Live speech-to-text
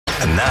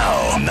And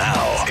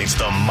now it's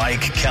the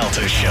Mike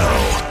Calta Show.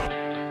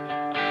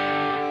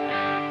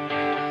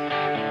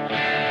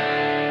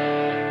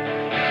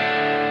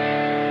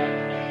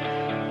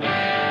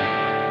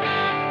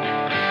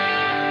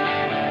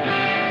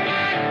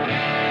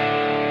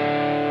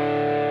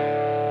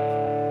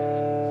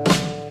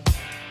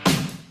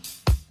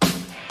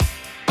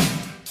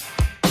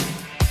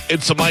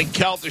 It's the Mike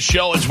Calta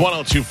Show. It's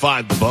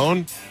 102.5 The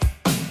Bone.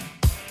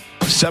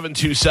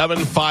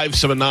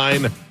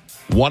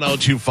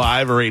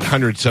 727-579-1025 or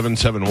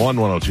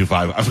 800-771-1025.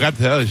 I forgot to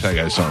tell you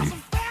guys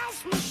something.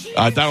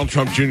 Donald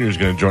Trump Jr. is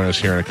going to join us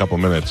here in a couple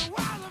minutes.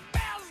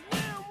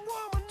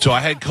 So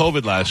I had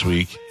COVID last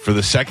week for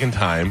the second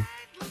time.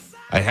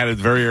 I had it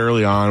very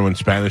early on when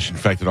Spanish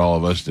infected all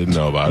of us. Didn't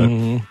know about it.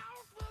 Mm-hmm.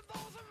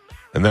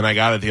 And then I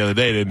got it the other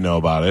day. Didn't know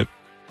about it.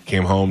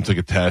 Came home, took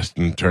a test,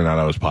 and turned out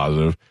I was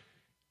positive.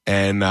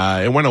 And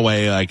it went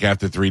away like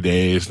after 3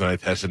 days, and I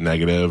tested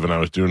negative, and I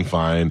was doing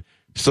fine.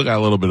 Still got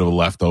a little bit of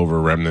leftover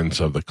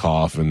remnants of the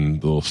cough and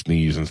the little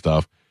sneeze and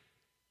stuff.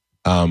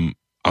 I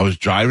was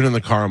driving in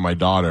the car with my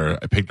daughter.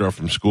 I picked her up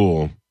from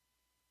school,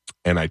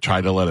 and I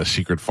tried to let a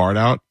secret fart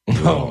out.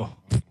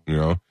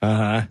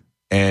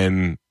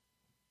 And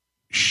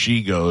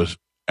she goes,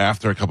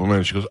 after a couple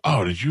minutes, she goes,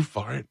 "Oh, did you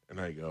fart?"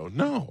 And I go,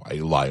 "No, I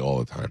lie all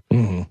the time."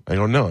 Mm-hmm. I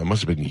go, "No, it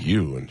must have been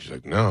you." And she's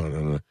like,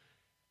 No.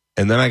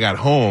 And then I got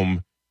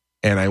home.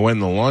 And I went in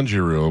the laundry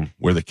room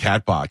where the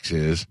cat box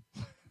is,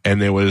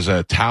 and there was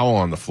a towel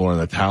on the floor, and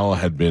the towel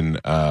had been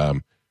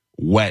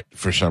wet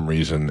for some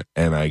reason.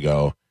 And I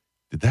go,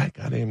 "Did that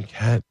goddamn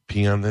cat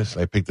pee on this?"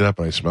 I picked it up,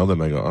 and I smelled it,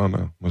 and I go, "Oh,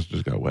 no, must have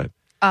just got wet."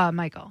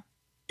 Michael.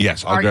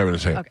 Yes, I'll grab it in a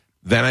second. Okay.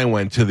 Then I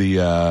went to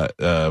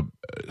the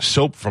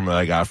soap that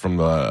I got from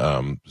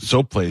the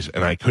soap place,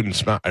 and I couldn't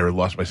smell. I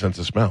lost my sense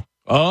of smell.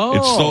 Oh,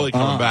 it's slowly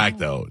coming back,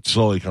 though. It's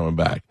slowly coming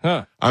back.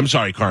 Huh. I'm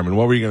sorry, Carmen.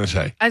 What were you going to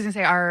say? I was going to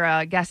say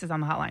our guest is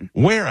on the hotline.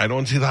 Where? I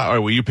don't see the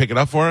hotline. Will you pick it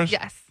up for us?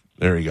 Yes.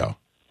 There you go.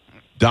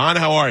 Don,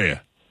 how are you?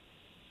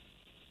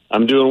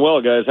 I'm doing well,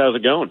 guys. How's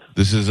it going?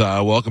 This is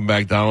welcome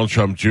back, Donald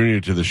Trump Jr.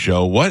 to the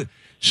show. What?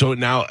 So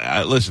now,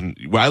 listen,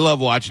 I love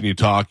watching you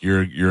talk.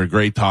 You're a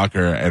great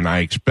talker, and I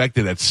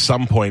expected at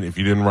some point, if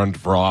you didn't run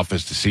for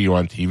office, to see you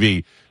on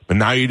TV. But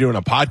now you're doing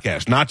a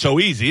podcast. Not so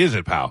easy, is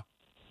it, pal?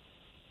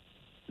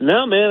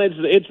 No, man,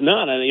 it's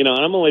not. And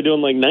I'm only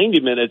doing like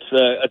 90 minutes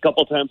a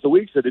couple times a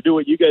week. So to do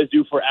what you guys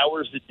do for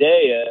hours a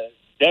day,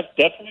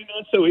 definitely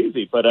not so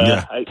easy. But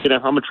yeah.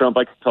 I'm a Trump.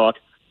 I can talk.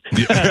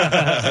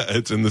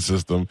 It's in the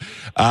system.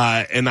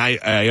 And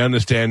I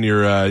understand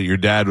your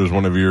dad was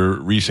one of your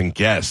recent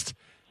guests.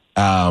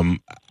 I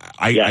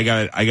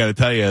gotta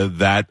tell you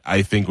that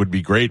I think would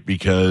be great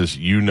because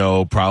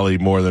probably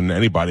more than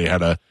anybody how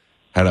to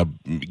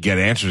get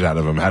answers out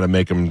of him, how to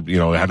make him,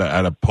 how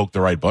to poke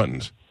the right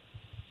buttons.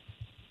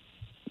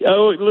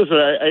 Oh, listen,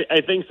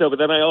 I think so, but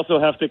then I also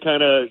have to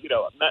kind of,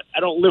 I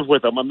don't live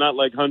with them. I'm not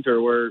like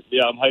Hunter where,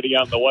 I'm hiding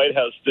out in the White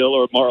House still,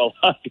 or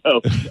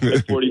Mar-a-Lago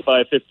at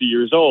 45, 50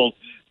 years old.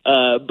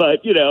 But,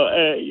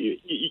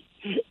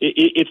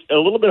 it's a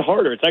little bit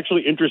harder. It's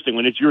actually interesting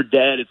when it's your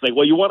dad. It's like,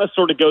 well, you want to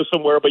sort of go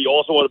somewhere, but you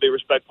also want to be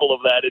respectful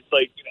of that. It's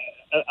like,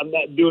 I'm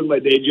not doing my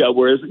day job.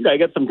 Whereas I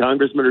got some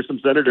congressman or some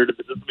senator to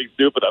do something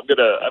stupid, I'm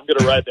gonna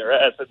ride their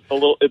ass. It's a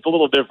little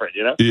different,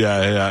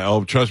 Yeah.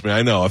 Oh, trust me,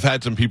 I know. I've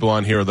had some people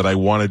on here that I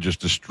want to just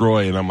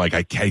destroy, and I'm like,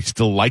 I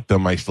still like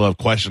them. I still have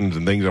questions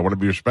and things. I want to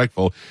be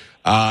respectful.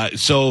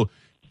 So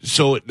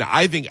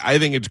I think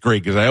it's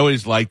great because I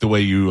always like the way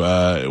you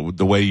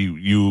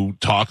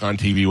talk on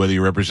TV, whether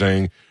you're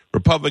representing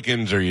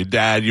Republicans or your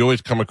dad. You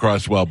always come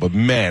across well. But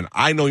man,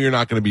 I know you're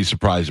not going to be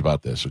surprised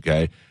about this,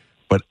 okay?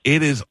 But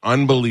it is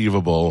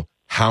unbelievable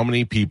how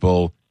many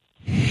people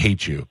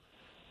hate you.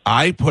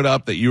 I put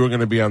up that you were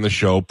going to be on the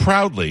show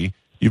proudly.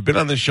 You've been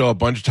on the show a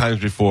bunch of times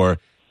before,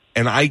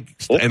 and I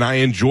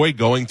enjoy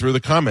going through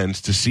the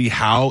comments to see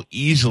how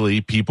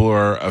easily people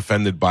are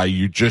offended by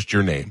just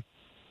your name.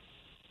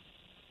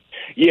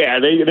 Yeah,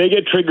 they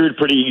get triggered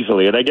pretty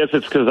easily, and I guess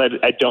it's because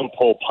I don't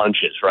pull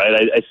punches,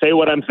 right? I say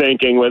what I'm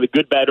thinking, whether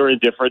good, bad, or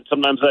indifferent.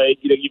 Sometimes I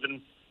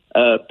even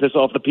piss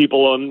off the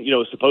people on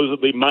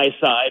supposedly my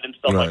side and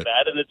stuff like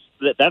that, and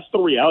that's the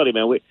reality,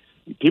 man.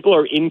 People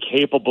are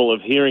incapable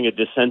of hearing a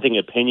dissenting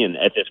opinion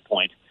at this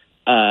point.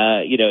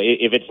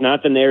 If it's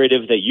not the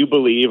narrative that you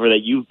believe or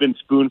that you've been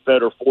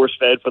spoon-fed or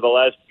force-fed for the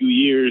last few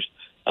years,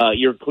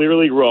 you're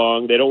clearly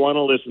wrong. They don't want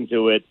to listen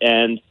to it,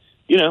 and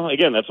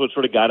again, that's what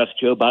sort of got us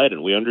Joe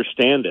Biden. We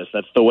understand this.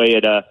 That's the way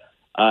it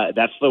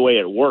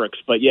works.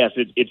 But yes,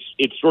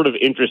 it's sort of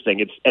interesting.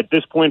 It's at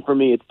this point for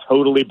me, it's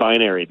totally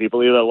binary.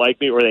 People either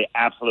like me or they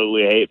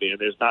absolutely hate me, and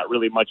there's not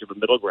really much of a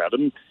middle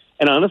ground.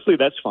 And honestly,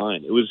 that's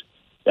fine.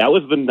 That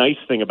was the nice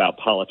thing about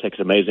politics.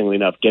 Amazingly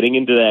enough, getting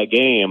into that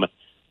game,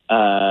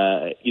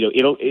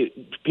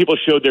 people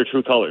showed their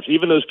true colors.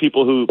 Even those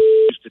people who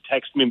used to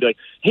text me and be like,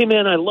 "Hey,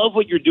 man, I love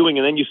what you're doing,"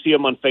 and then you see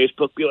them on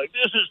Facebook be like,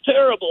 "This is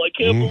terrible. I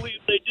can't believe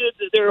they did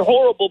this. They're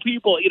horrible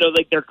people."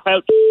 Like they're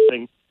clout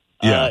thing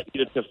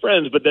to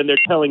friends, but then they're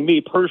telling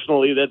me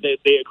personally that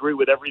they agree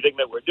with everything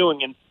that we're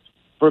doing. And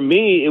for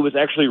me, it was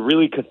actually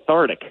really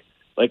cathartic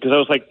Like, because I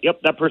was like,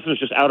 yep, that person is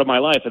just out of my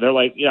life. And they're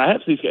like, I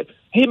have these guys.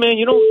 Hey, man,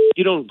 you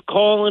don't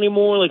call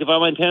anymore. Like, if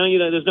I'm in town,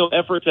 there's no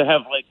effort to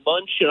have like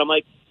lunch. And I'm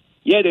like,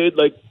 yeah, dude,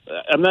 like,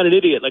 I'm not an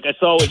idiot. Like, I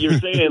saw what you're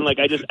saying. Like,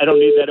 I don't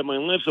need that in my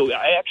life. So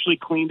I actually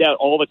cleaned out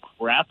all the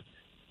crap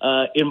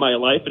in my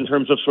life in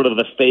terms of sort of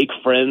the fake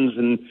friends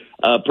and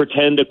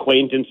pretend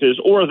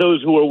acquaintances, or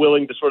those who are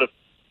willing to sort of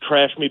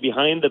trash me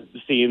behind the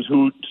scenes,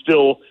 who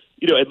still,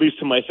 at least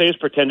to my face,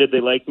 pretended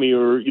they liked me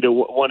or,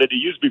 wanted to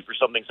use me for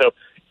something. So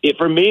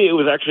for me, it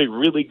was actually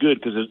really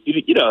good because,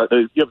 you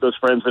have those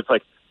friends that's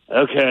like,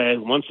 okay,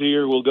 once a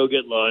year we'll go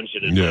get lunch,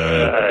 and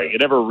you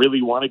never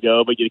really want to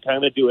go, but you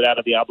kind of do it out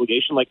of the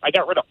obligation. Like, I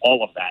got rid of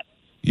all of that.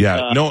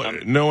 Yeah,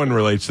 no one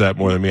relates to that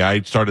more than me.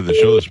 I started the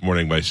show this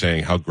morning by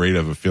saying how great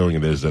of a feeling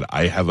it is that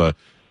I have a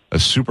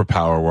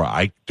superpower where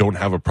I don't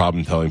have a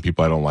problem telling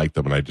people I don't like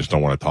them and I just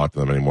don't want to talk to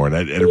them anymore. And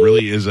it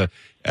really is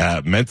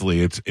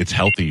mentally, it's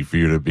healthy for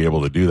you to be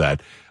able to do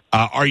that.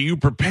 Are you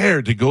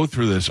prepared to go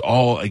through this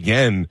all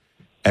again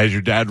as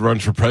your dad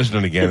runs for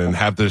president again and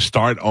have to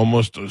start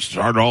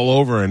all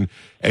over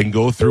and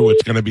go through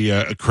what's going to be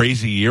a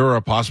crazy year or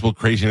a possible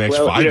crazy next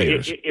 5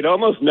 years? It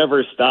almost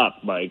never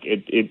stopped, Mike.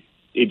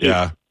 It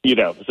just,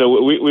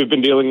 so we've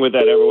been dealing with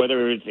that,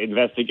 whether it's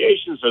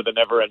investigations or the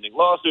never-ending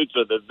lawsuits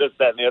or the this,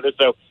 that, and the other.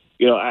 So,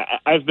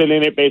 I've been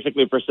in it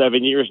basically for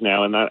 7 years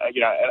now, and I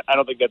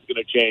don't think that's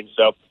going to change.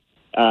 So,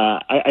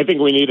 I think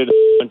we need it as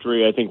a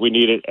country. I think we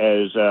need it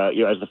as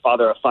the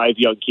father of 5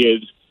 young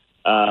kids.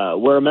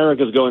 Where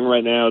America's going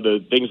right now,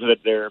 the things that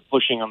they're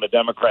pushing on the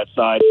Democrat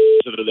side,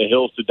 sort of the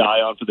hills to die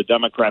on for the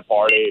Democrat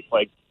Party. It's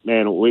like,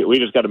 man, we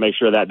just got to make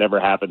sure that never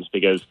happens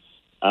because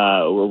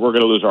we're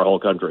going to lose our whole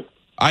country.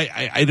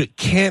 I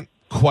can't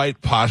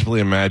quite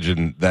possibly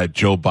imagine that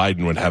Joe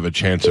Biden would have a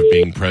chance of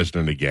being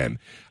president again.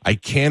 I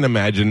can't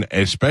imagine,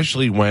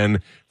 especially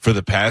when for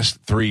the past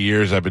 3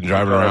 years I've been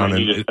driving around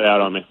and you just put out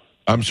on me.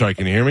 I'm sorry,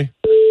 can you hear me?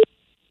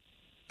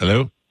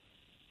 Hello?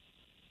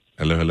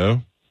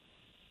 Hello?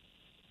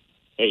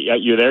 Hey,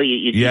 you there?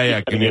 You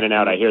yeah. Coming in and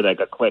out. I hear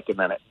that click and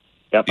then it.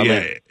 Yep,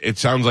 it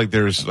sounds like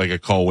there's like a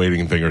call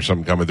waiting thing or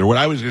something coming through. What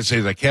I was going to say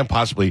is I can't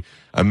possibly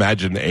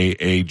imagine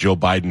a Joe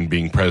Biden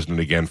being president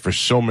again for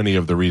so many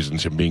of the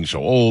reasons, him being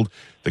so old,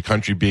 the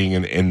country being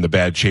in the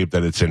bad shape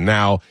that it's in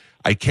now.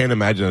 I can't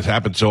imagine this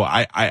happen. So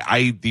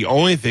I the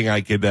only thing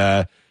I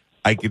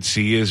could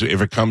see is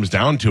if it comes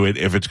down to it,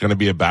 if it's going to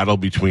be a battle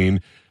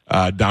between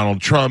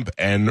Donald Trump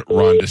and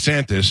Ron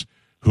DeSantis,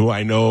 who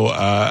I know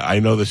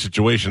the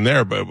situation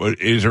there,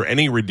 but is there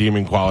any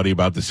redeeming quality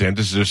about DeSantis?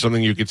 Is there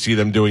something you could see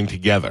them doing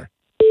together?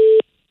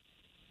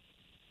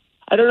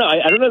 I don't know.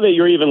 I don't know that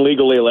you're even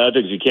legally allowed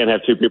to, because you can't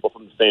have two people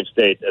from the same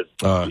state, as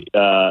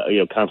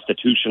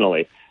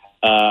constitutionally.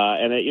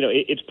 And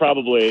it's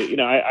probably,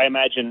 I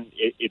imagine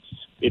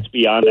it's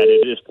beyond that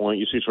at this point.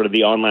 You see sort of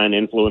the online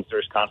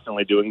influencers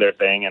constantly doing their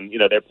thing, and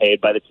they're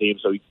paid by the team,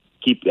 so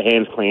keep the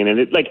hands clean. And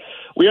it's like,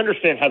 we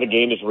understand how the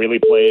game is really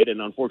played,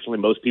 and unfortunately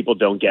most people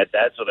don't get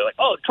that. So they're like,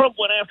 oh, Trump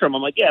went after him.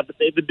 I'm like, yeah, but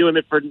they've been doing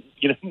it for a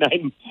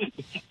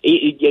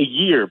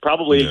year,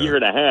 probably a year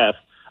and a half,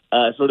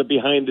 sort of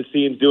behind the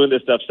scenes doing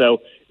this stuff.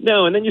 So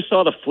no. And then you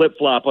saw the flip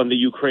flop on the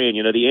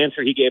Ukraine. The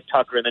answer he gave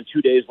Tucker, and then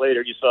 2 days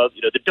later you saw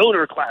the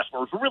donor class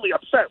was really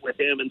upset with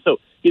him, and so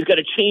he's got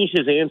to change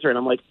his answer. And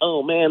I'm like,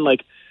 oh man,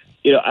 like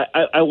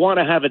I want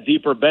to have a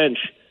deeper bench.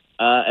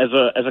 As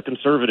a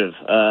conservative,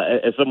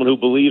 as someone who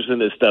believes in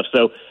this stuff.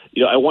 So,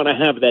 I want to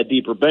have that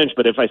deeper bench,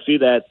 but if I see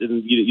that,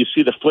 and you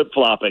see the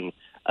flip-flopping,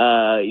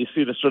 you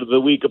see the sort of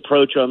the weak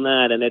approach on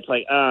that, and it's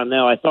like,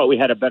 no, I thought we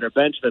had a better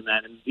bench than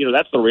that. And,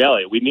 that's the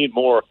reality. We need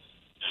more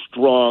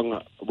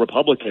strong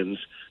Republicans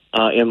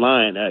in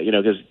line,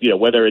 because,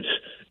 whether it's,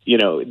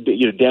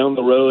 down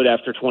the road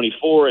after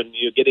 24 and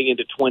you're getting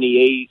into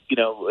 28,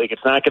 like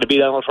it's not going to be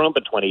Donald Trump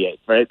in 28,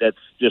 right? That's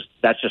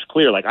just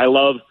clear. Like,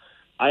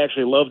 I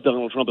actually love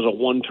Donald Trump as a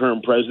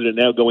one-term president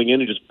now, going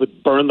in and just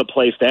burn the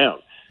place down,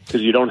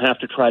 because you don't have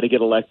to try to get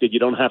elected. You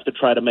don't have to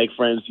try to make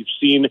friends. You've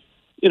seen,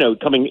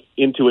 coming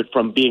into it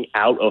from being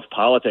out of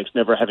politics,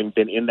 never having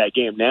been in that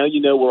game. Now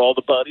you know where all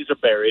the bodies are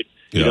buried.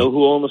 Yeah. You know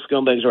who all the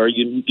scumbags are.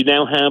 You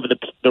now have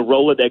the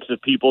Rolodex of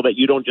people that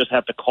you don't just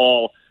have to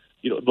call.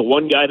 The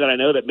one guy that I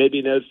know that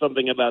maybe knows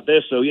something about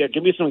this. So, yeah,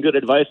 give me some good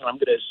advice, and I'm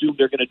going to assume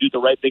they're going to do the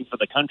right thing for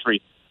the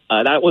country.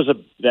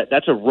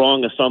 That's a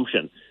wrong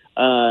assumption.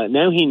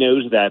 Now he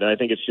knows that, and I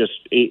think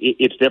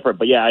it's different.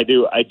 But yeah, I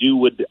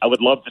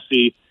would love to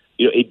see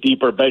a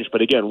deeper bench,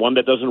 but again, one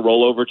that doesn't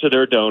roll over to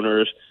their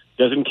donors,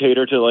 doesn't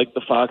cater to like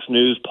the Fox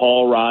News,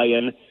 Paul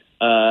Ryan,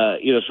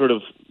 sort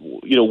of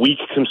weak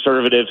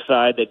conservative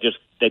side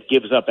that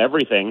gives up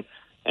everything.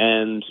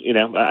 And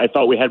I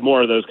thought we had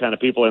more of those kind of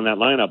people in that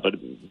lineup, but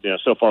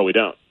so far we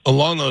don't.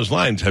 Along those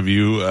lines, have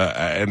you?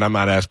 And I'm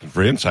not asking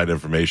for inside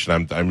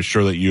information. I'm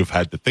sure that you've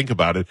had to think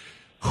about it.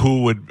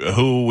 Who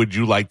would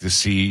you like to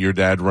see your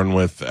dad run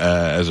with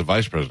as a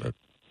vice president?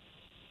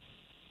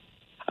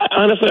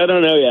 Honestly, I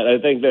don't know yet. I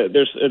think that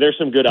there's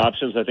some good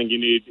options. I think you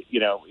need,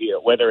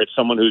 whether it's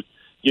someone who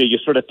you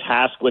sort of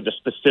task with a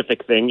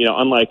specific thing,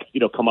 unlike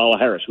Kamala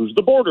Harris, who's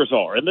the border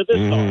czar and the this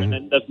czar, and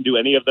then doesn't do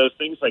any of those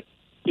things. Like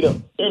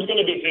there's going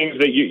to be things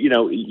that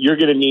you're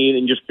going to need,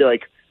 and just be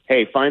like,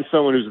 hey, find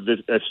someone who's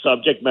a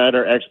subject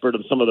matter expert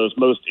on some of those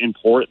most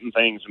important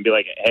things, and be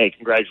like, hey,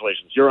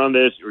 congratulations, you're on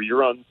this, or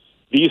you're on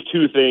these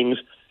two things.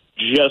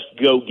 Just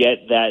go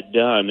get that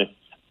done.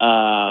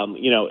 I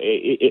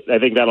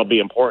think that'll be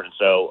important.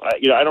 So,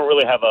 I don't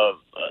really have a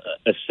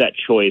set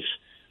choice,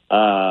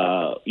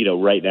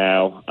 right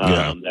now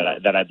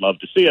that I'd love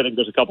to see. I think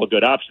there's a couple of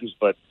good options,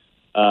 but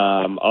we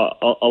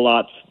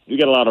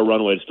got a lot of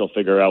runway to still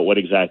figure out what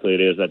exactly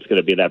it is that's going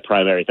to be that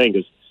primary thing.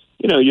 Because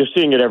you're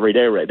seeing it every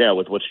day right now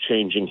with what's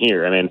changing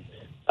here. I mean,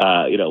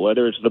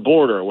 whether it's the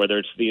border, whether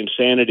it's the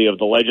insanity of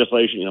the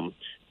legislation,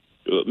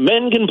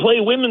 men can play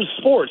women's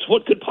sports.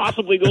 What could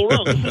possibly go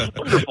wrong? This is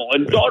wonderful,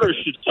 and daughters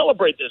should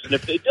celebrate this. And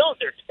if they don't,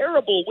 they're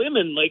terrible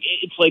women.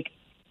 It's like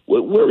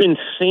we're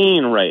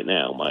insane right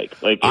now,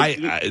 Mike.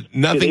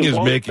 Nothing is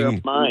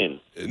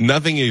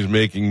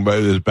making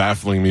this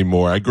baffling me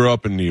more. I grew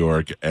up in New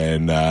York,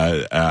 and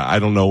I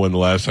don't know when the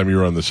last time you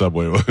were on the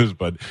subway was,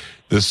 but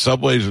the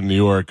subways in New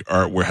York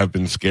have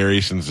been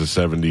scary since the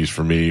 70s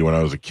for me when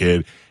I was a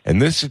kid.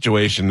 And this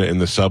situation in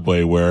the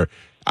subway where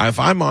if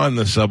I'm on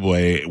the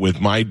subway with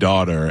my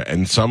daughter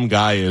and some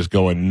guy is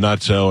going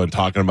nutso and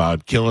talking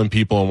about killing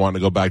people and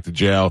wanting to go back to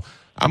jail,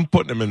 I'm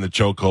putting him in the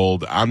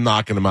chokehold. I'm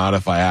knocking him out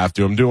if I have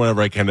to. I'm doing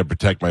whatever I can to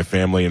protect my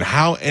family. And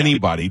how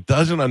anybody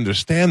doesn't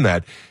understand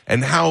that,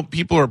 and how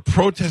people are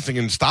protesting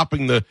and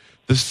stopping the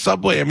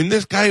subway. I mean,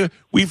 this guy,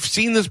 we've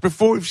seen this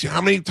before. We've seen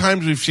how many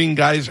times we've seen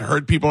guys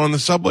hurt people on the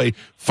subway.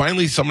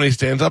 Finally, somebody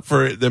stands up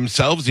for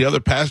themselves, the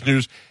other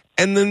passengers,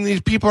 and then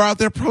these people are out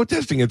there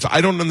protesting. I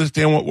don't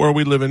understand what world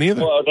we live in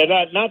either. Well, they're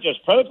not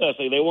just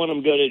protesting. They want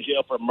them to go to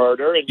jail for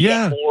murder, and you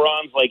got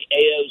morons like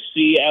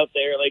AOC out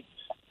there,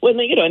 when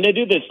they, and they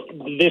do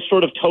this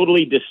sort of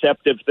totally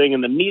deceptive thing,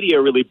 and the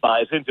media really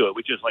buys into it,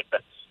 which is like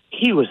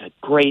he was a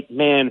great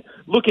man.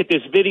 Look at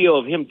this video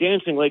of him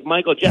dancing like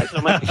Michael Jackson.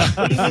 I'm like,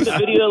 you did the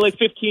video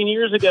 15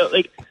 years ago.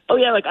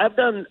 I've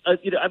done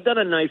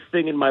a nice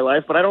thing in my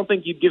life, but I don't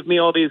think you'd give me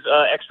all these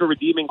extra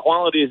redeeming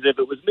qualities if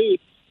it was me.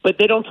 But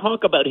they don't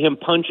talk about him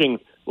punching,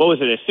 what was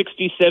it, a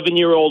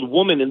 67-year-old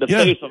woman in the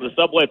face on the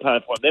subway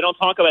platform. They don't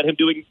talk about him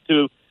doing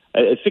to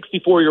a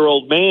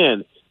 64-year-old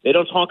man. They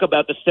don't talk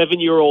about the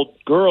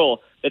 7-year-old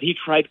girl that he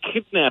tried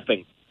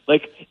kidnapping.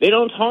 They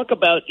don't talk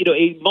about,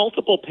 a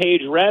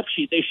multiple-page rap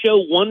sheet. They show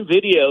one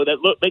video that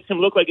makes him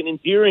look like an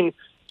endearing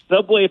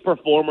subway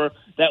performer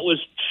that was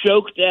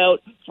choked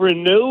out for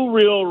no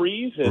real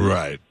reason.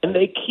 Right. And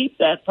they keep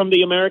that from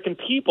the American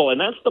people.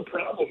 And that's the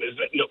problem, is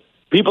that,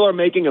 people are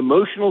making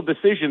emotional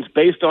decisions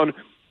based on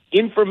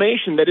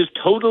information that is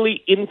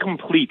totally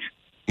incomplete.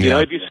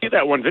 If you see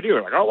that one video,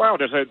 you're like, oh, wow,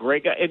 there's a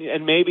great guy.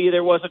 And maybe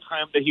there was a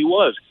time that he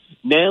was.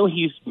 Now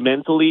he's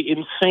mentally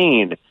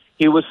insane.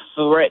 He was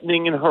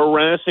threatening and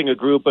harassing a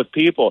group of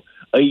people.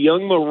 A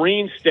young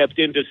Marine stepped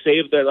in to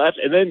save their lives.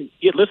 And then,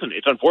 listen,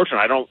 it's unfortunate.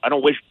 I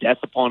don't wish death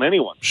upon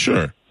anyone.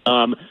 Sure.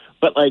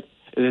 But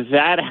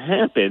that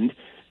happened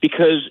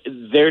because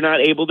they're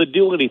not able to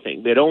do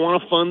anything. They don't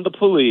want to fund the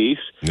police.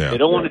 Yeah. They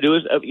don't want to do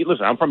it.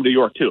 Listen, I'm from New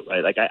York too,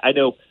 right?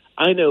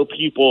 I know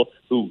people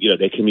who,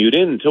 they commute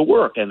in to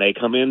work and they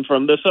come in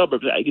from the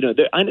suburbs.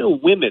 I know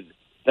women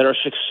that are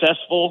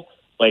successful,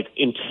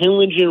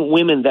 intelligent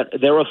women that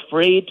they're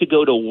afraid to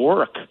go to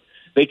work.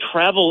 They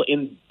travel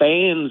in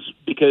bands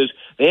because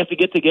they have to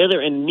get together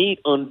and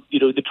meet on,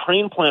 the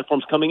train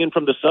platforms coming in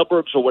from the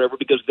suburbs or whatever,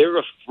 because they're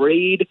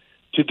afraid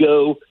to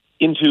go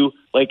into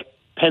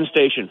Penn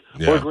Station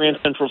or Grand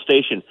Central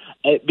Station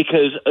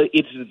because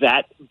it's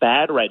that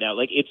bad right now.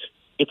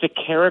 It's a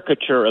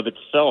caricature of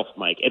itself,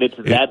 Mike, and it's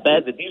that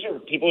bad that these are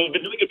people who have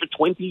been doing it for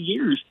 20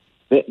 years.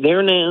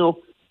 They're now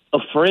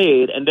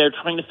afraid, and they're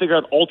trying to figure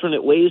out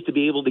alternate ways to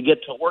be able to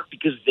get to work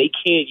because they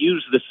can't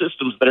use the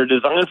systems that are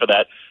designed for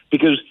that,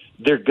 because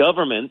their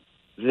government,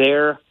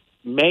 their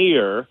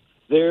mayor,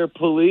 their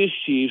police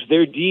chiefs,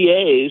 their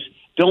DAs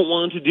don't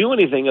want to do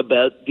anything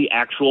about the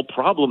actual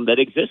problem that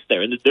exists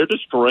there, and they're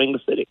destroying the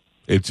city.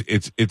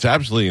 It's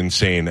absolutely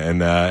insane,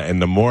 and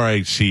the more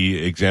I see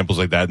examples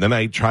like that, and then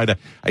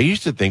I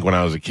used to think when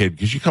I was a kid,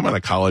 because you come out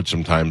of college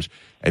sometimes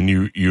and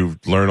you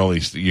learn all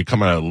these, you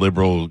come out a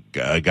liberal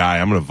guy,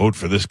 I'm going to vote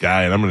for this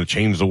guy and I'm going to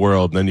change the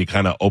world, and then you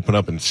kind of open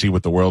up and see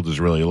what the world is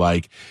really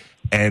like.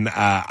 And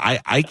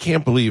I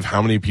can't believe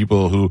how many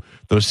people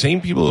those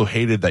same people who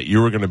hated that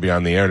you were going to be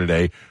on the air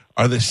today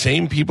are the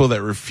same people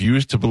that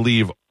refuse to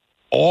believe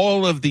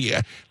all of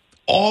the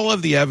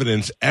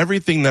evidence,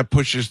 everything that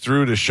pushes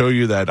through to show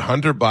you that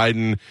Hunter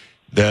Biden,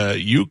 the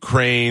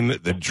Ukraine,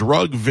 the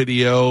drug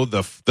video,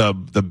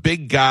 the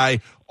big guy,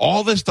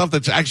 all this stuff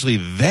that's actually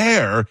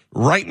there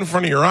right in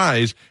front of your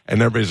eyes,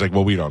 and everybody's like,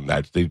 well, we don't.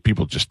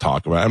 People just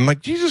talk about it. I'm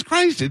like, Jesus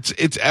Christ,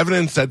 it's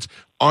evidence that's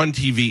on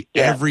TV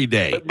every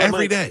day,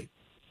 every day.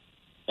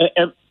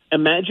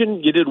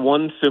 Imagine you did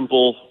one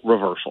simple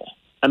reversal.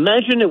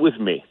 Imagine it was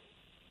me.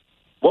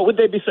 What would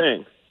they be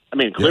saying? I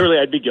mean, clearly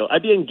I'd be guilty.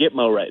 I'd be in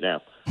Gitmo right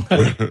now.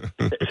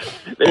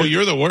 Oh,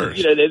 you're the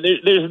worst.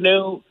 There's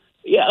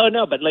Yeah, oh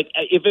no, but like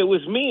if it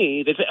was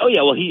me, they'd say, "Oh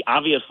yeah, well he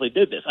obviously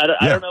did this." I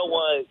don't know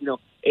why,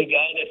 a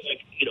guy that's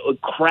like, a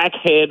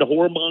crackhead,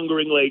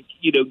 whoremongering, like,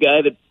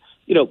 guy that,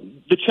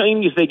 the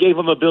Chinese, they gave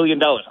him $1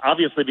 billion,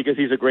 obviously because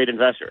he's a great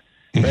investor,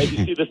 right?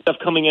 You see this stuff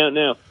coming out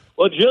now.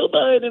 Well, Joe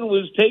Biden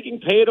was taking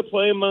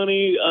pay-to-play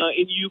money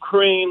in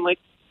Ukraine. Like,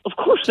 of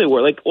course they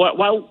were. Like,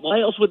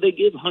 why else would they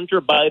give Hunter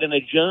Biden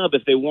a job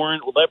if they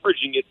weren't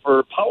leveraging it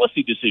for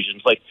policy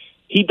decisions? Like,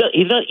 he's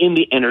not in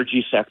the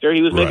energy sector.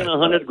 He was making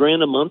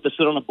 $100,000 a month to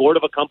sit on a board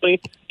of a company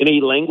in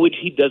a language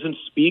he doesn't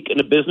speak, in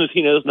a business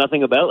he knows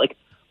nothing about. Like,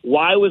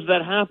 why was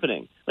that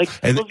happening? Like,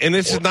 and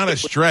this is not a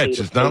stretch.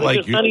 It's not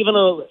like not even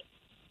a.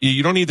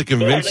 You don't need to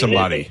convince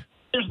somebody.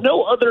 There's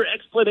no other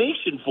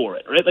explanation for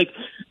it, right? Like,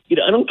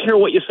 I don't care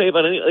what you say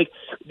about it. Like,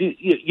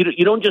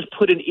 you don't just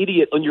put an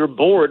idiot on your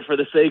board for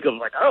the sake of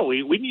like, oh,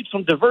 we need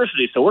some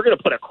diversity, so we're going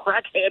to put a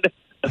crackhead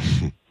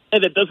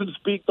and it doesn't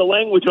speak the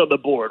language on the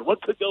board.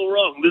 What could go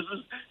wrong?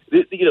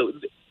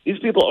 These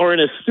people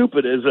aren't as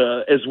stupid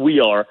as we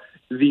are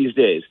these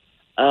days.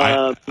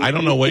 I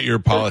don't know what your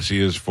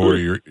policy is for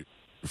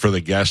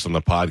the guests on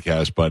the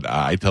podcast, but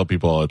I tell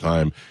people all the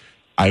time.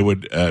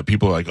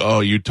 People are like, oh,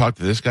 you talk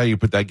to this guy,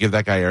 give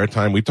that guy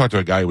airtime. We talked to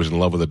a guy who was in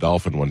love with a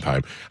dolphin one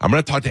time. I'm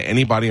going to talk to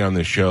anybody on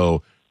this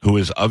show who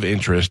is of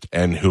interest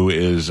and who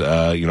is,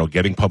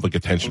 getting public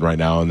attention right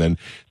now. And then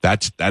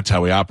that's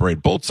how we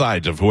operate. Both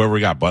sides of whoever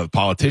we got, but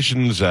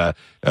politicians, the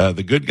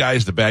good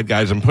guys, the bad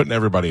guys. I'm putting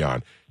everybody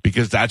on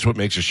because that's what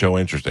makes a show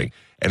interesting.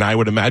 And I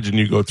would imagine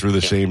you go through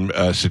the same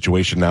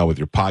situation now with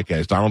your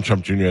podcast. Donald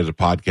Trump Jr. has a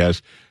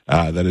podcast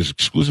that is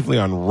exclusively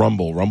on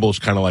Rumble. Rumble's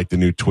kind of like the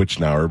new Twitch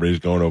now. Everybody's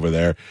going over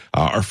there.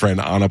 Our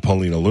friend Anna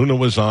Paulina Luna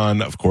was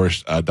on. Of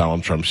course,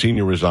 Donald Trump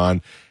Sr. was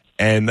on.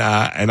 And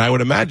I would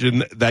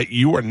imagine that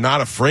you are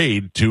not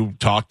afraid to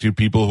talk to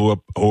people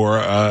who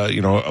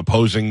are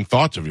opposing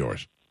thoughts of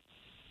yours.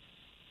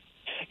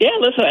 Yeah,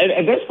 listen.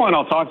 At this point,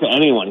 I'll talk to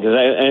anyone because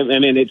I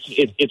mean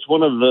it's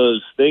one of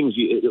those things.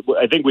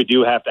 I think we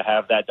do have to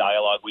have that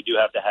dialogue. We do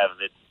have to have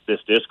this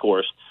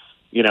discourse.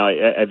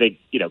 I think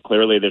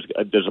clearly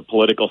there's a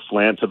political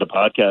slant to the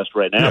podcast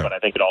right now, but I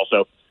think it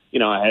also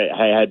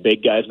I had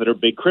big guys that are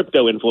big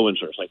crypto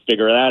influencers. Like,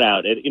 figure that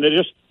out.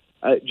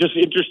 Just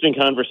interesting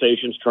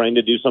conversations, trying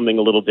to do something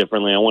a little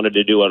differently. I wanted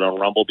to do it on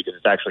Rumble because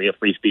it's actually a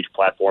free speech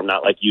platform,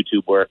 not like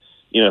YouTube where,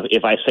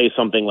 if I say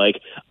something like,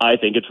 I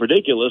think it's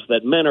ridiculous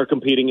that men are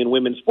competing in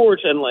women's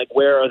sports, and like,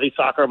 where are the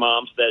soccer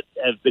moms that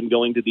have been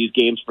going to these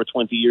games for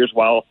 20 years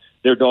while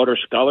their daughter's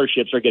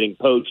scholarships are getting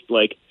poached?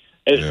 Like,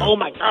 oh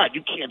my God,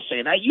 you can't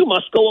say that. You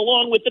must go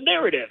along with the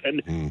narrative.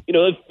 And,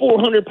 a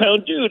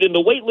 400-pound dude in the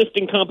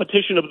weightlifting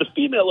competition of the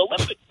female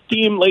Olympic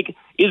team, like,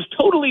 is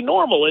totally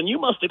normal, and you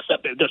must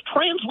accept it. Because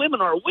trans women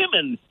are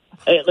women.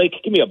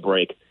 Give me a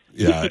break.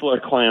 Yeah. These people are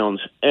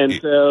clowns. And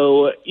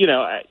so,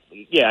 I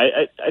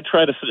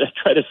try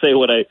to say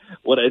what I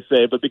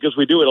say, but because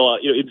we do it a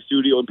lot, in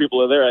studio and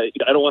people are there,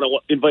 I don't want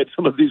to invite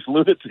some of these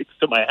lunatics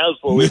to my house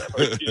while we have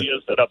our studio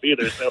set up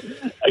either. So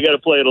I got to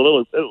play it a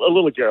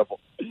little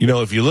careful.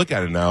 If you look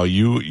at it now,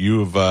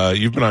 you've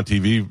been on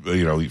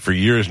TV, for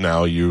years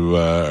now. You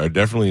are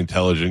definitely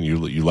intelligent.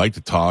 You like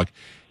to talk.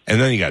 And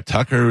then you got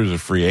Tucker, who's a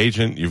free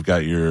agent. You've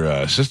got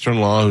your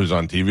sister-in-law who's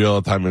on TV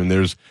all the time. And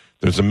there's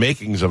the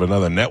makings of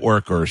another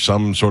network or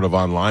some sort of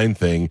online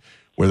thing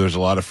where there's a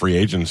lot of free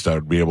agents that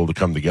would be able to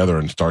come together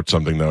and start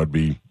something that would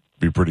be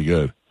pretty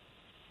good.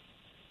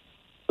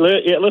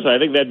 Yeah, listen, I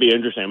think that'd be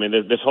interesting. I mean,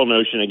 this whole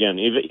notion again,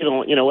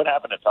 what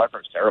happened to Tucker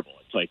is terrible.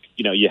 It's like,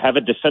 you have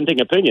a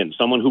dissenting opinion,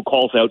 someone who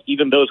calls out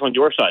even those on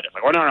your side. It's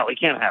like, oh, no, we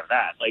can't have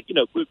that. Like,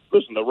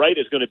 listen, the right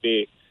is going to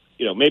be,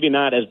 maybe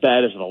not as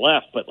bad as the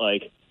left, but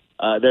like,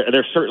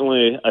 there's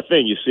certainly a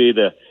thing. You see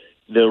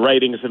the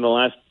writings in the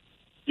last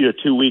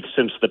 2 weeks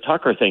since the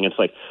Tucker thing. It's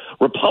like,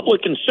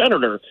 Republican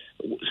senator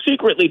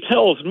secretly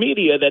tells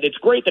media that it's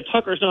great that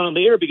Tucker's not on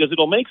the air because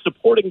it'll make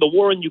supporting the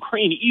war in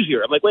Ukraine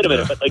easier. I'm like, wait a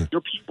minute, but like,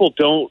 your people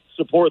don't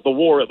support the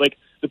war. Like,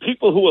 the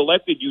people who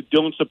elected you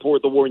don't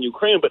support the war in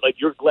Ukraine, but like,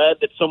 you're glad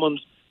that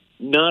someone's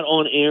not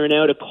on air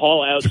now to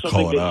call out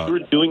something that you're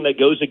doing that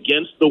goes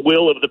against the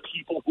will of the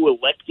people who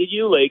elected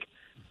you. Like,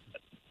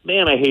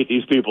 man, I hate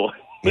these people.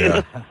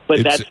 Yeah.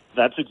 But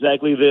that's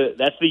exactly the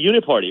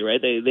uniparty,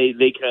 right?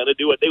 They kind of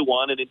do what they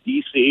want, and in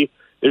DC,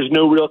 there's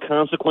no real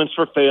consequence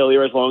for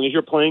failure as long as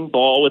you're playing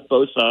ball with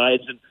both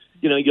sides, and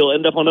you'll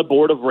end up on the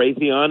board of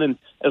Raytheon, and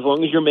as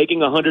long as you're making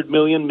 100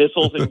 million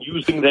missiles and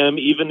using them,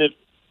 even if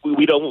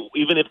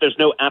there's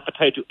no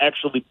appetite to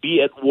actually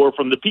be at war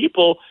from the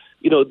people,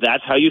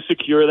 that's how you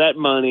secure that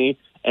money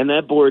and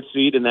that board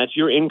seat, and that's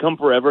your income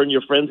forever, and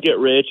your friends get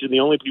rich, and the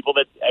only people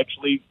that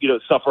actually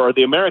suffer are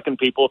the American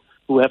people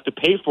who have to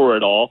pay for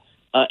it all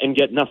and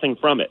get nothing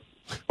from it.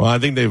 Well, I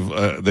think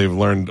they've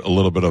learned a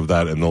little bit of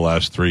that in the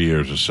last 3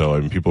 years or so,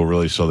 and people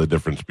really saw the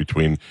difference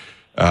between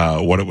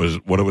what it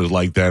was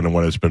like then and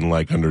what it's been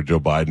like under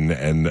Joe Biden,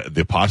 and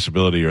the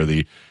possibility or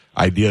the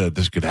idea that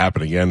this could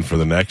happen again for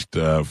the next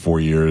 4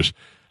 years.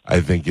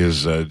 I think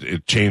is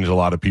it changed a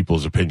lot of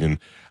people's opinion.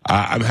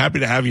 I'm happy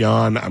to have you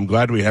on. I'm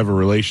glad we have a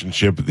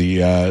relationship. The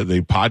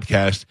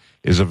podcast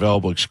is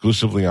available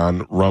exclusively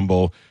on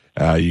Rumble.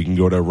 You can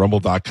go to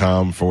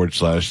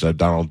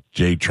rumble.com/Donald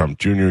J. Trump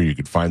Jr. You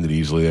can find it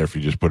easily there if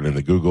you just put it in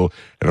the Google.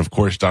 And, of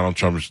course, Donald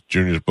Trump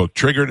Jr.'s book,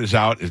 Triggered, is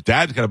out. His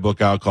dad's got a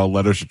book out called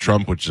Letters to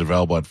Trump, which is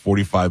available at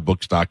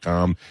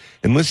 45books.com.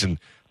 And, listen,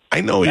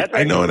 that's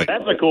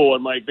a cool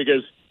one, Mike,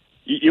 because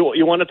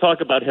you want to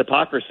talk about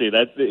hypocrisy.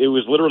 That it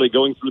was literally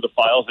going through the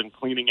files and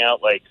cleaning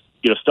out,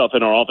 stuff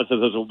in our offices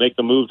as we'll make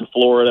the move to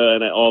Florida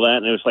and all that.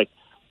 And it was like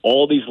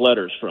all these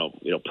letters from,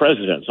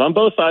 presidents on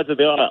both sides of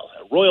the aisle,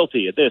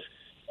 royalty at this.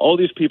 All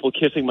these people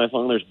kissing my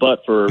father's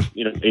butt for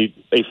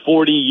a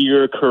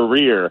 40-year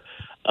career,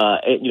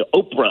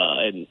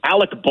 Oprah and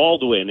Alec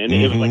Baldwin, and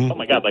it was like, oh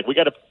my God, we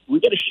got to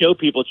show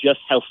people just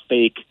how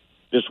fake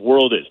this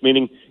world is.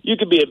 Meaning, you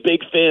could be a big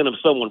fan of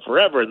someone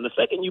forever, and the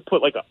second you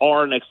put an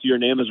R next to your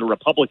name as a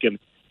Republican,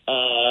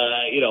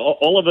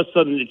 all of a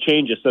sudden it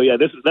changes. So yeah,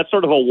 that's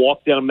sort of a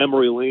walk down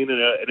memory lane and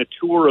a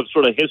tour of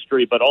sort of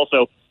history, but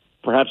also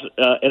perhaps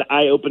an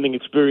eye-opening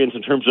experience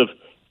in terms of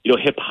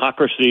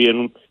hypocrisy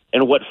and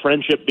what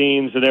friendship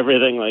means and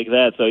everything like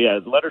that. So, yeah,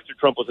 Letters to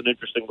Trump was an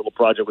interesting little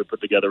project we put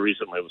together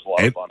recently. It was a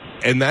lot of fun.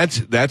 And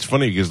that's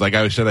funny because, like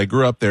I said, I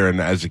grew up there, and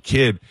as a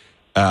kid,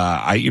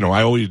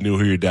 I always knew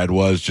who your dad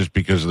was just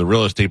because of the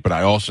real estate, but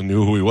I also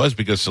knew who he was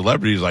because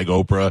celebrities like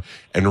Oprah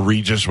and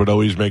Regis would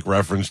always make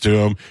reference to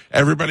him.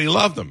 Everybody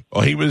loved him.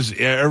 Well,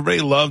 everybody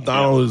loved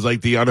Donald as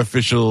the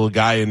unofficial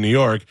guy in New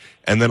York.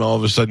 And then all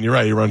of a sudden, you're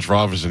right, he runs for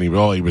office, and he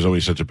was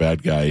always such a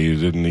bad guy.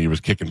 He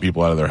was kicking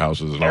people out of their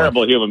houses. And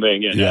terrible human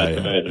being.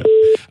 Yeah.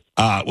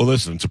 Well,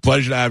 listen, it's a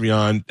pleasure to have you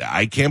on.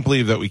 I can't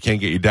believe that we can't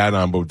get your dad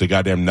on, but the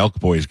goddamn Nelk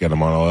boys get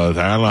him on all the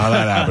time. I don't know how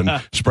that happened.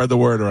 Spread the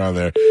word around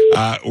there.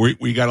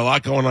 We got a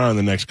lot going on in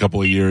the next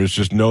couple of years.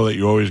 Just know that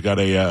you always got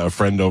a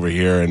friend over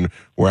here, and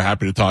we're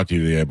happy to talk to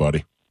you today,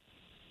 buddy.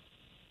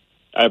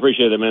 I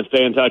appreciate it, man.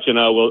 Stay in touch, and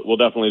we'll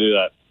definitely do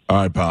that. All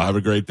right, pal. Have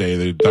a great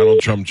day.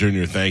 Donald Trump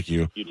Jr., thank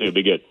you. You too.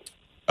 Be good.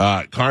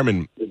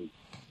 Carmen,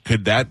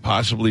 could that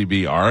possibly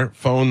be our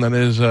phone that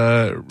is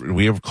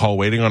we have a call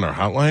waiting on our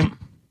hotline?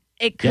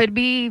 It could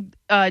be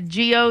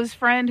Gio's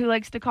friend who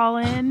likes to call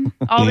in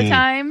all the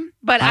time,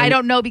 but I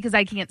don't know because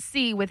I can't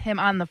see with him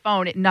on the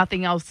phone.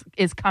 Nothing else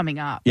is coming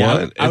up. Yeah,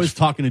 well, I was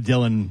talking to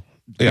Dylan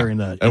during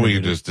the and we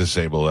could just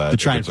disable that to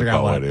try and figure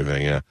out what.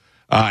 Anything. Yeah.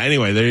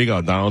 Anyway, there you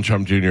go, Donald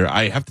Trump Jr.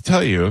 I have to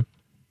tell you,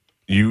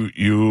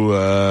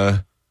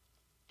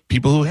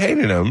 people who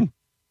hated him,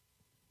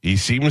 he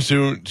seems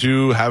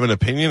to have an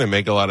opinion and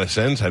make a lot of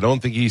sense. I don't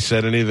think he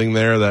said anything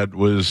there that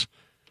was,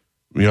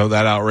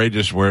 that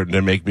outrageous where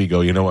to make me go,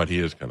 you know what, he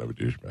is kind of a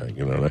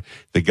douchebag.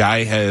 The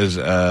guy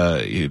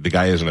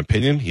has an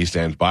opinion. He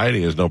stands by it.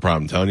 He has no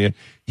problem telling you.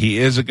 He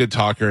is a good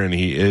talker, and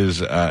he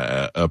is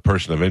a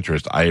person of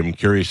interest. I am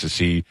curious to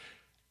see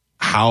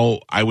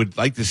I would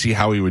like to see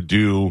how he would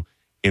do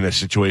in a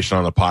situation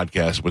on a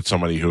podcast with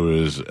somebody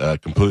who is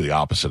completely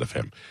opposite of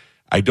him.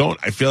 I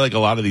feel like a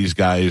lot of these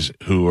guys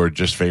who are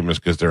just famous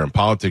because they're in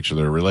politics or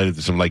they're related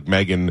to some, like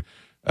Meghan,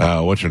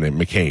 what's her name?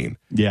 McCain.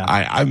 Yeah.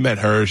 I've met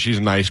her. She's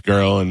a nice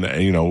girl, and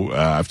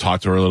I've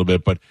talked to her a little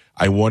bit, but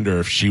I wonder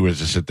if she was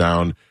to sit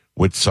down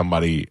with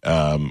somebody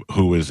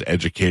who is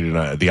educated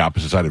on the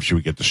opposite side, if she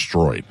would get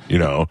destroyed,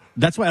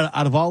 That's why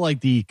out of all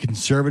the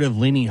conservative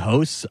leaning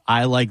hosts,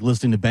 I like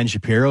listening to Ben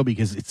Shapiro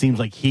because it seems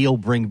like he'll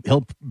bring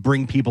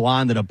people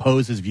on that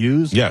oppose his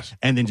views. Yes.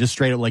 And then just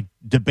straight up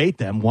debate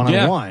them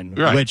one-on-one,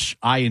 right. which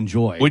I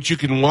enjoy. Which you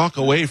can walk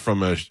away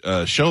from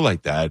a show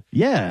like that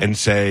and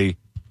say,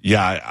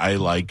 yeah, I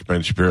like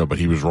Ben Shapiro, but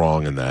he was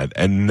wrong in that,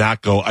 and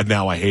not go,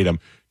 now I hate him.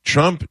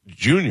 Trump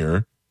Jr.,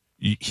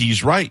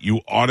 he's right.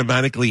 You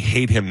automatically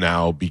hate him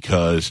now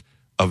because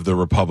of the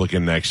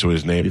Republican next to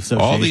his name.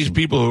 All these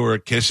people who are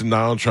kissing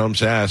Donald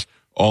Trump's ass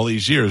all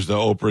these years, the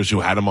Oprahs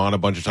who had him on a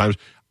bunch of times.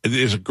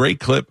 There's a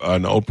great clip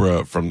on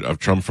Oprah of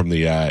Trump from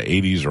the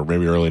 80s or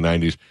maybe early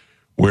 90s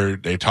where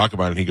they talk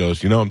about it, and he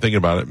goes, I'm thinking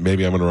about it.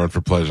 Maybe I'm going to run for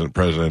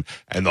president.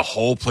 And the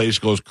whole place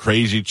goes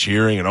crazy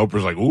cheering, and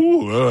Oprah's like,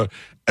 ooh.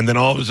 And then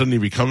all of a sudden he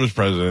becomes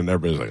president, and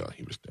everybody's like, oh,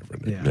 he was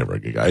never a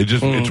good guy.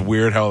 It's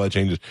weird how that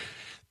changes.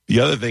 The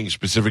other thing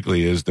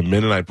specifically is the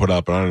minute I put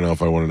up, and I don't know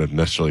if I wanted to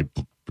necessarily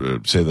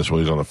say this while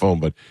he's on the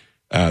phone, but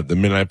the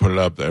minute I put it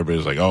up,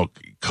 everybody's like, oh,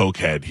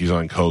 cokehead, he's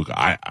on coke.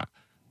 I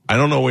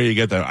don't know where you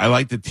get that. I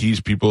like to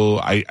tease people.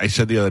 I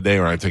said the other day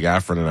when I took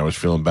Afrin and I was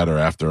feeling better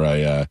after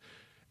my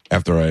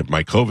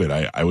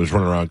COVID, I was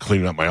running around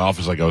cleaning up my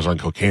office like I was on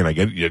cocaine.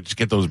 You just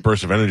get those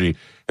bursts of energy.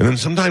 And then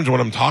sometimes when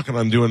I'm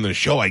doing the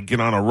show, I get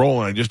on a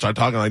roll and I just start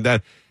talking like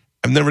that.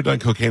 I've never done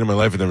cocaine in my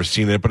life. I've never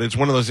seen it, but it's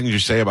one of those things you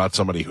say about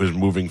somebody who's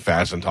moving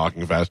fast and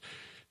talking fast.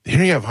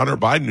 Here you have Hunter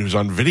Biden who's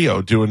on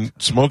video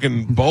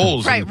smoking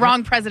bowls. Right,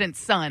 wrong president's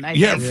son.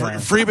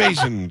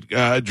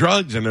 Freebasing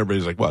drugs, and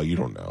everybody's like, well, you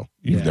don't know.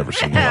 You've never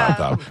seen the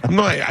laptop.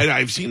 No,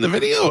 I've seen the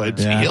video.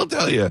 He'll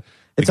tell you.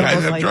 It's The guys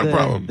almost have like drug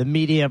problem. the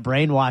media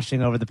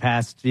brainwashing over the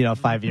past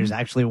 5 years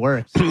actually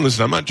works.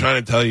 Listen, I'm not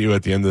trying to tell you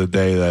at the end of the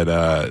day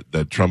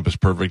that Trump is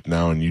perfect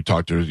now, and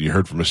you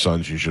heard from his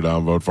sons, you should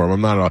vote for him.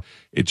 I'm not.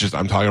 It's just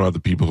I'm talking about the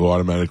people who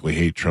automatically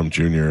hate Trump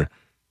Jr.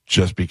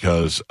 just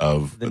because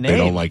of The they name.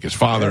 don't like his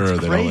father, That's or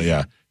they don't. crazy.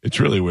 Yeah, it's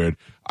really weird.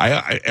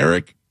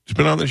 Eric's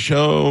been on the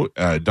show.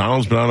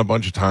 Donald's been on a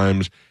bunch of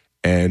times.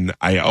 And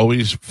I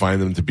always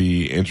find them to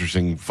be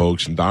interesting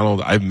folks. And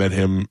Donald, I've met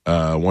him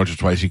once or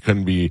twice. He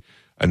couldn't be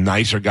a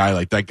nicer guy.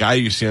 Like that guy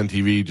you see on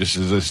TV just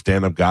as a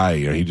stand-up guy.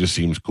 He just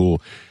seems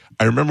cool.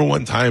 I remember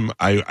one time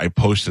I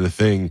posted a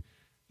thing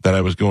that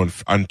I was going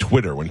on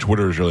Twitter. When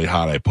Twitter was really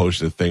hot, I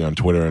posted a thing on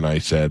Twitter and I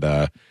said,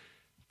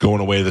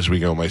 going away this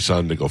weekend with my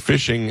son to go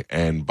fishing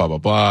and blah, blah,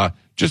 blah.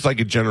 Just like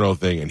a general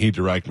thing. And he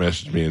direct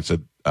messaged me and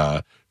said,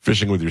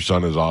 fishing with your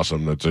son is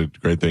awesome. That's a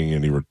great thing.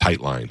 And he were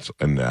tight lines.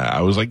 And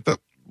I was like,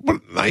 what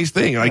a nice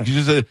thing. Like,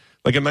 you're just a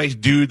nice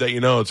dude that,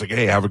 it's like,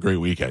 hey, have a great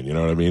weekend. You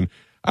know what I mean?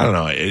 I don't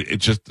know.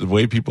 It's just the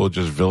way people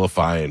just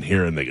vilify and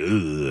hear and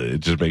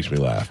it just makes me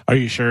laugh. Are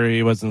you sure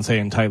he wasn't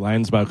saying tight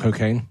lines about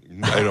cocaine?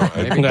 I don't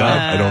think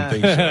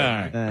so.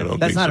 I don't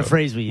That's think not so. a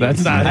phrase we use.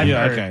 That's not. I've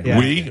Yeah, heard. okay. Yeah.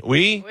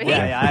 We?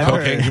 Yeah, I've The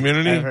cocaine heard.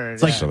 community? I've heard.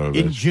 It's like Son of a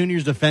in bitch.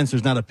 Junior's defense,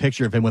 there's not a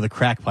picture of him with a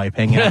crack pipe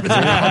hanging out.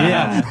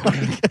 Yeah.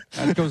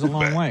 That goes a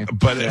long way.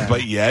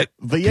 But yet,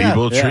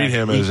 people treat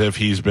him as if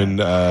he's been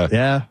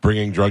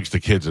bringing drugs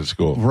to kids at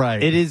school.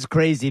 Right. It is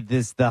crazy,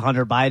 the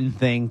Hunter Biden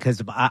thing,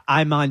 because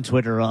I'm on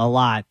Twitter a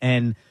lot,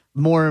 and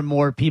more and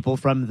more people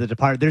from the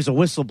department. There's a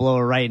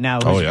whistleblower right now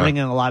who's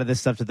bringing a lot of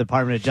this stuff to the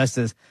Department of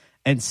Justice,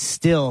 and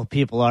still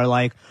people are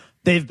like,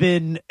 they've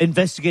been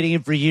investigating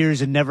it for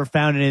years and never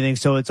found anything,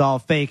 so it's all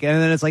fake.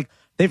 And then it's like,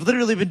 they've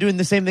literally been doing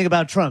the same thing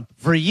about Trump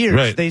for years.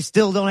 Right. They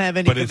still don't have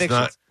any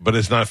convictions. But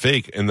it's not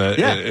fake. And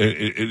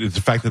it's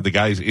the fact that the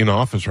guy's in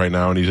office right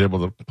now and he's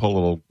able to pull a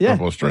little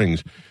couple of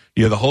strings.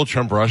 Yeah, the whole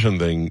Trump Russian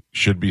thing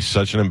should be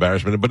such an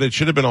embarrassment, but it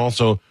should have been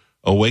also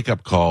a wake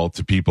up call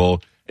to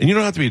people. And you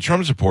don't have to be a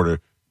Trump supporter.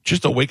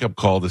 Just a wake up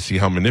call to see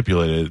how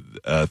manipulated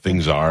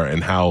things are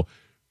and how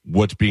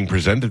what's being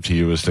presented to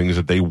you is things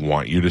that they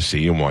want you to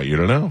see and want you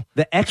to know.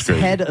 The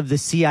ex-head of the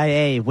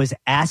CIA was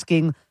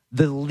asking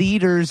the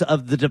leaders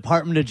of the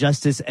Department of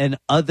Justice and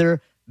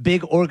other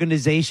big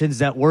organizations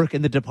that work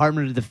in the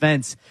Department of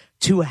Defense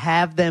to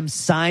have them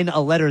sign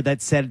a letter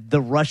that said the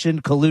Russian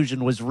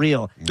collusion was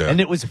real. Yeah. And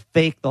it was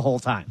fake the whole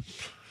time.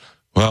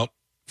 Well,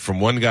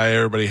 from one guy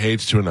everybody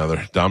hates to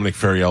another, Dominic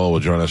Ferriello will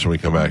join us when we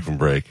come back from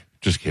break.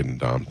 Just kidding,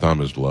 Dom. Dom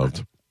is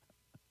loved.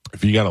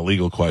 If you got a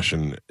legal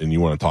question and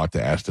you want to talk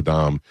to Ask the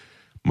Dom,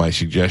 my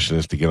suggestion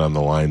is to get on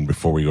the line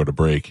before we go to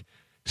break.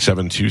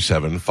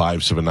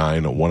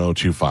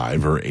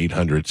 727-579-1025 or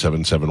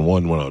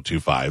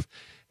 800-771-1025.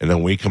 And then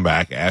when we come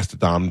back, Ask the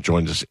Dom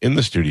joins us in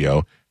the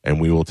studio,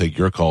 and we will take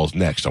your calls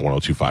next on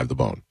 1025 The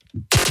Bone.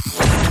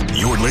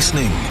 You're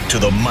listening to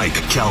the Mike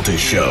Calta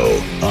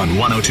Show on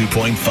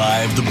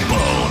 102.5 The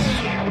Bone.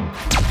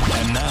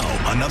 And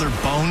now, another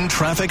Bone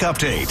traffic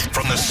update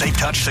from the Safe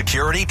Touch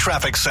Security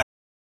Traffic Center.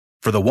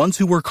 For the ones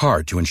who work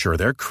hard to ensure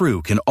their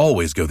crew can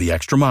always go the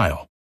extra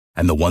mile,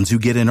 and the ones who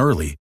get in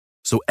early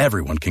so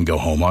everyone can go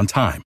home on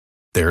time,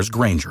 there's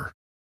Grainger,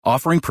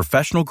 offering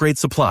professional-grade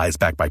supplies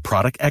backed by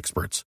product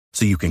experts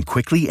so you can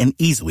quickly and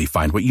easily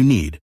find what you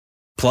need.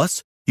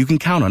 Plus, you can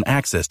count on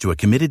access to a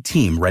committed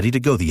team ready to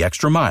go the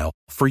extra mile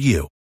for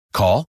you.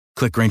 Call,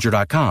 click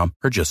Grainger.com,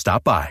 or just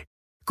stop by.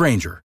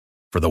 Grainger,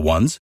 for the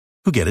ones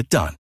who get it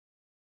done.